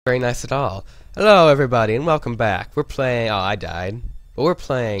Very nice at all. Hello, everybody, and welcome back. We're playing. Oh, I died. But we're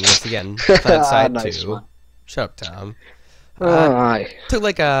playing once again. PlanetSide Nice 2. one. Shut up, Tom. Aye. Took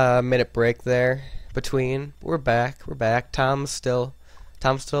like a minute break there between. We're back. We're back. Tom's still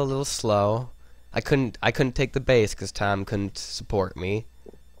a little slow. I couldn't take the base because Tom couldn't support me.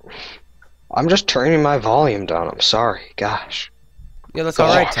 I'm just turning my volume down. I'm sorry. Gosh. Yeah, that's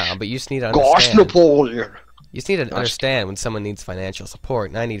all right, Tom. But you just need to Gosh, understand. Napoleon. You just need to understand when someone needs financial support,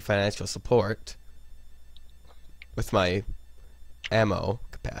 and I need financial support with my ammo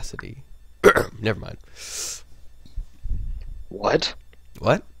capacity. Never mind. What?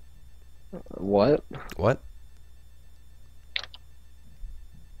 What? What? What?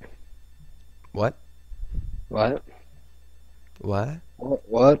 What? What? What?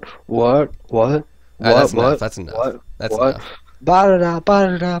 What? What? What? That's What? enough. That's enough. What? That's What? enough. Ba-da-da,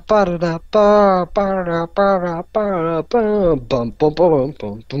 ba-da-da, ba-da-da, ba, ba-da-da, ba-da-da, ba-da-da, ba, bum, bum, bum,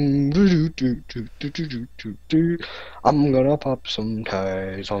 bum, bum, doo, doo, doo, doo, doo, doo, doo, doo. I'm gonna pop some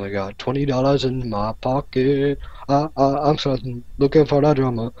tags. Only got $20 in my pocket. I'm sudden looking for the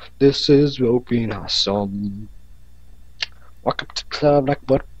drama. This is looking awesome. Walk up to the club like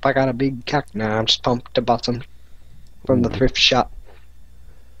what? I got a big cock now. I'm just pumped about some from the thrift shop.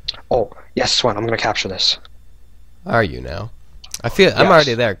 Oh, yes, Swen, I'm gonna capture this. Are you now? I'm Yes.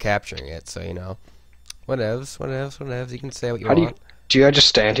 already there capturing it, so you know. Whatevs. You can say what you How want. do I just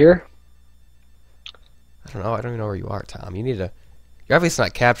stand here? I don't know. I don't even know where you are, Tom. You need to. You're obviously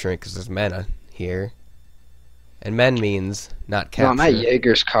not capturing because there's men here, and men means not capture. No, I'm at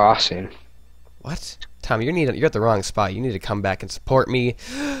Jaeger's Crossing. What? Tom, you're at the wrong spot. You need to come back and support me.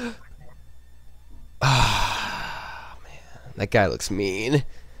 Ah, man, that guy looks mean.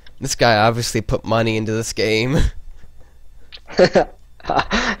 This guy obviously put money into this game.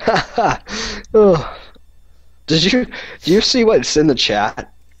 Oh. Do you see what's in the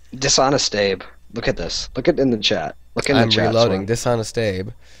chat? Dishonest Abe. Look at this. Look at in the chat. Look in the I'm chat. reloading. Swen. Dishonest Abe.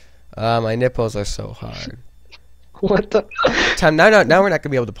 My nipples are so hard. What the? Tom, now we're not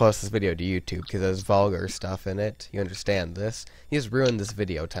gonna be able to post this video to YouTube because there's vulgar stuff in it. You understand this? He just ruined this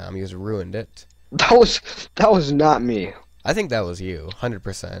video, Tom. He just ruined it. That was not me. I think that was you,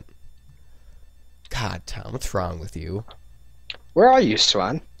 100%. God, Tom, what's wrong with you? Where are you,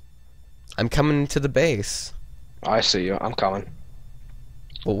 Swen? I'm coming to the base. I see you. I'm coming.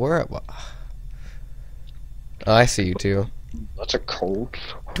 Well, where? Oh, I see you too. That's a cold.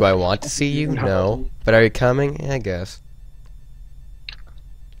 Do I want to see you? No. But are you coming? Yeah, I guess.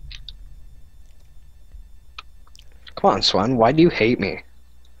 Come on, Swen. Why do you hate me?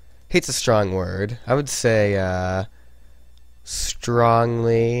 Hate's a strong word. I would say,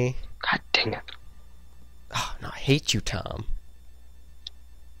 strongly. God dang it. Oh, no, I hate you, Tom.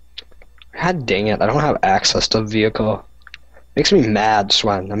 God dang it. I don't have access to a vehicle. Makes me mad,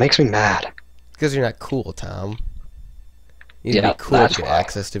 Swen. That makes me mad. Because you're not cool, Tom. You need Yeah, to be cool that's to get why.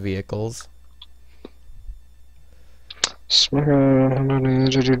 access to vehicles.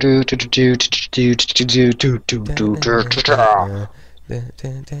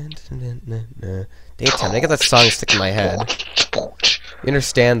 Daytime, I get that song stuck in my head. You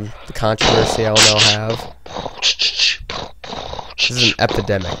understand the controversy I will now have? This is an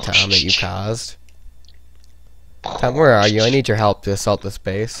epidemic, Tom, that you caused. Tom, where are you? I need your help to assault this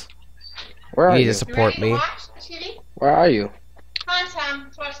base. Where You are need you? to support me. Where are you? Come on, Tom.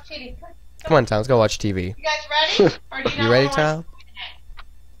 Let's watch TV. Come on, Tom, let's go watch TV. You guys ready? Or do you You not ready, wanna Tom? watch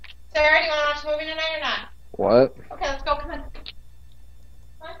Sarah, do you want to watch a movie tonight or not? What? Okay, let's go. Come on.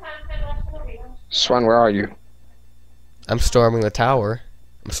 Come on, Tom. Time to watch the movie. Swen, where are you? I'm storming the tower.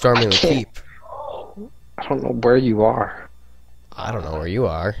 I'm storming the can't- keep. I don't know where you are. I don't know where you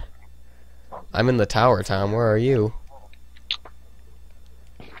are. I'm in the tower, Tom. Where are you?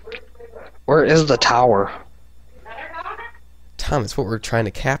 Where is the tower? Tom, it's what we're trying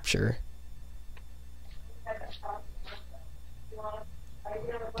to capture.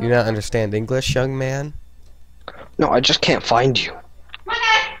 Do you not understand English, young man? No, I just can't find you. Come on,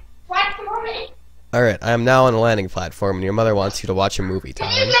 guys. Watch the movie. Alright, I am now on the landing platform, and your mother wants you to watch a movie, Can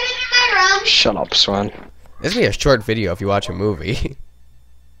Tom. you get in my room? Shut up, Swen. This will be a short video if you watch a movie.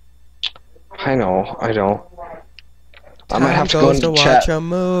 I know. I might have to Tom go goes into to chat. watch a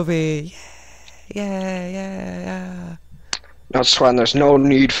movie. Yeah. No, Swen, there's no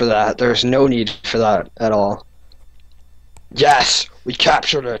need for that. There's no need for that at all. Yes! We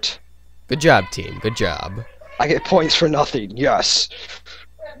captured it! Good job, team. Good job. I get points for nothing. Yes!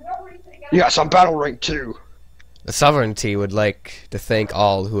 Yes, I'm battle rank 2! The Sovereignty would like to thank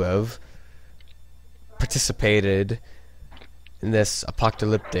all who have participated in this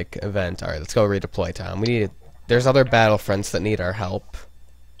apocalyptic event. Alright, let's go redeploy, Tom. There's other battlefronts that need our help.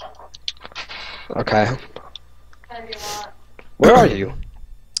 Okay. Whatever you want. Where are you?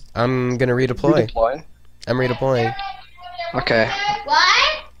 I'm gonna redeploy. Redeploy? I'm redeploying. Okay.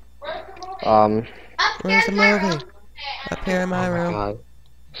 What? Where's the movie? Up here in Oh my my room. god.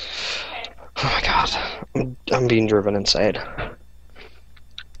 Oh my god. I'm being driven insane. I'm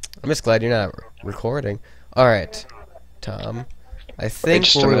just glad you're not recording. Alright, Tom. I think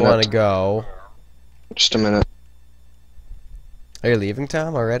just a where we minute. want to go... Just a minute. Are you leaving,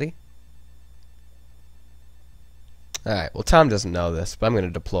 Tom, already? Alright, well, Tom doesn't know this, but I'm going to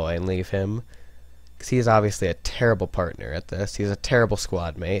deploy and leave him. Because he is obviously a terrible partner at this. He's a terrible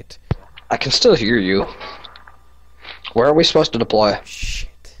squad mate. I can still hear you. Where are we supposed to deploy? Shit.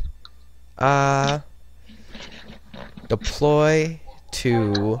 Deploy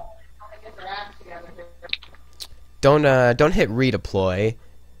to... Don't hit redeploy.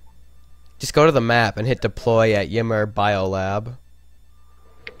 Just go to the map and hit deploy at Yimmer Biolab.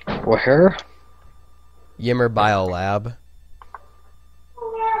 Where? Yimmer Biolab.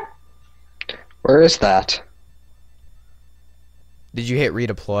 Where is that? Did you hit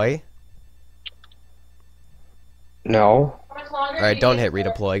redeploy? No. Alright, don't hit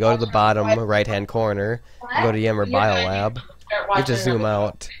redeploy. Go to the bottom right-hand corner. And go to Yimmer Biolab. You have to zoom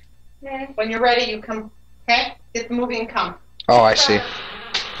out. When you're ready, you come. Okay? Get the movie and come. Oh, I see.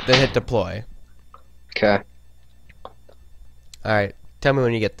 Then hit deploy. Okay. Alright, tell me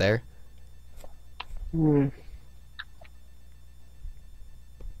when you get there.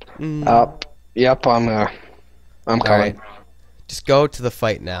 Up. Yep, I'm coming. Alright. Just go to the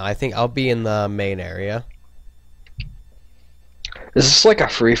fight now. I think I'll be in the main area. Is this like a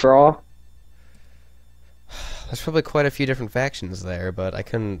free-for-all? There's probably quite a few different factions there, but I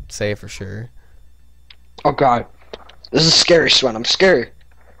couldn't say for sure. Oh god. This is scary, Swen. I'm scared.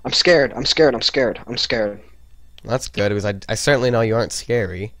 I'm scared. I'm scared. I'm scared. I'm scared. Well, that's good, because I certainly know you aren't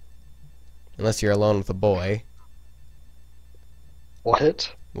scary. Unless you're alone with a boy.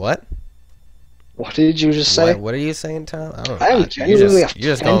 What? What? What did you just say? What are you saying, Tom? I don't know. I am You're genuinely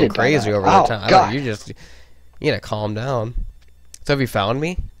just going offended by crazy that. over Oh, there, Tom. God. You gotta calm down. So have you found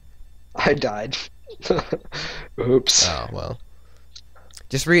me? I died. Oops. Oh, well.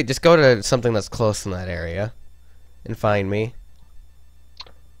 Just go to something that's close in that area. And find me.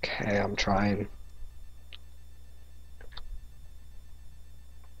 Okay, I'm trying.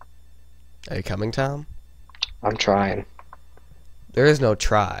 Are you coming, Tom? I'm trying. There is no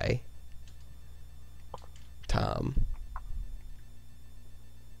try. Tom.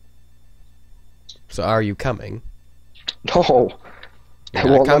 So are you coming? No. You're It not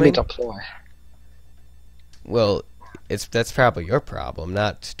won't let me coming? deploy. Well, that's probably your problem.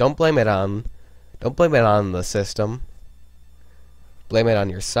 Don't blame it on the system. Blame it on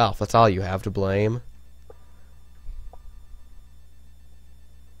yourself. That's all you have to blame.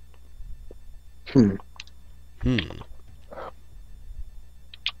 Hmm.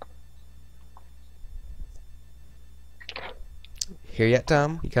 Here yet,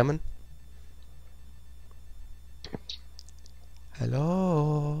 Tom? You coming?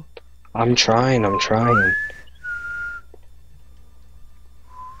 Hello? I'm trying. I'm trying.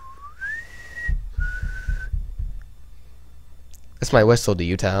 That's my whistle to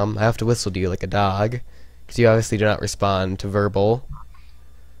you, Tom. I have to whistle to you like a dog. Because you obviously do not respond to verbal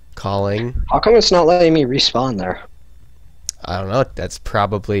calling. How come it's not letting me respawn there? I don't know. That's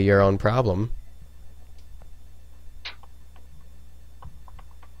probably your own problem.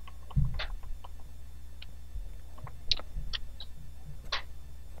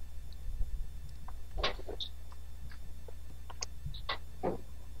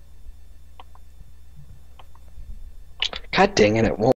 God dang it, it won't.